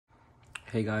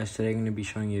Hey guys, today I'm going to be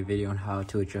showing you a video on how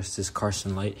to adjust this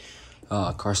Carlson light,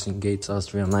 Carlson gate, so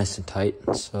it's real nice and tight.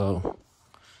 So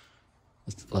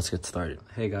let's get started.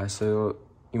 Hey guys, so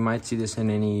you might see this in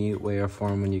any way or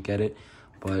form when you get it,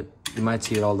 but you might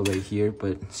see it all the way here,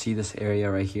 but see this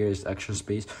area right here is extra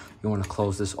space. You want to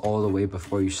close this all the way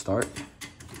before you start.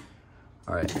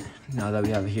 All right, now that we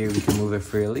have it here, we can move it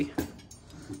freely.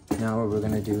 Now what we're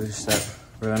going to do is that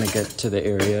we're going to get to the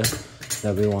area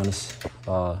that we want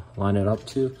to line it up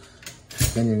to.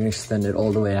 Then you're going to extend it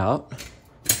all the way out.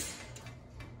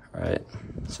 All right,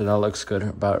 so that looks good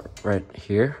about right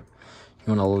here.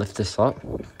 You want to lift this up,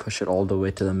 push it all the way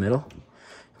to the middle.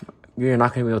 You're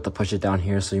not going to be able to push it down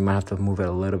here, so you might have to move it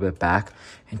a little bit back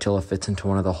until it fits into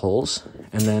one of the holes.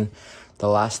 And then the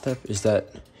last step is that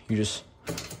you just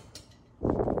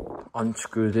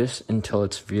unscrew this until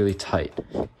it's really tight.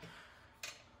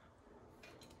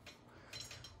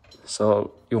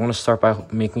 So you want to start by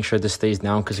making sure this stays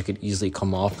down because it could easily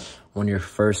come off when you're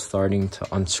first starting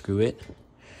to unscrew it.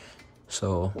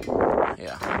 So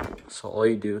yeah, so all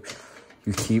you do,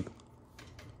 you keep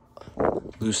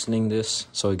loosening this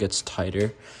so it gets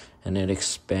tighter and it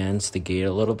expands the gate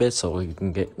a little bit so you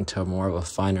can get into more of a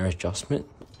finer adjustment.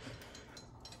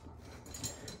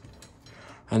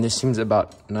 And this seems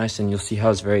about nice, and you'll see how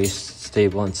it's very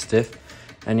stable and stiff.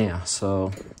 And yeah,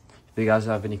 so if you guys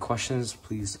have any questions,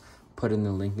 please put in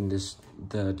the link in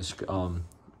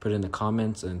put in the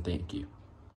comments, and thank you.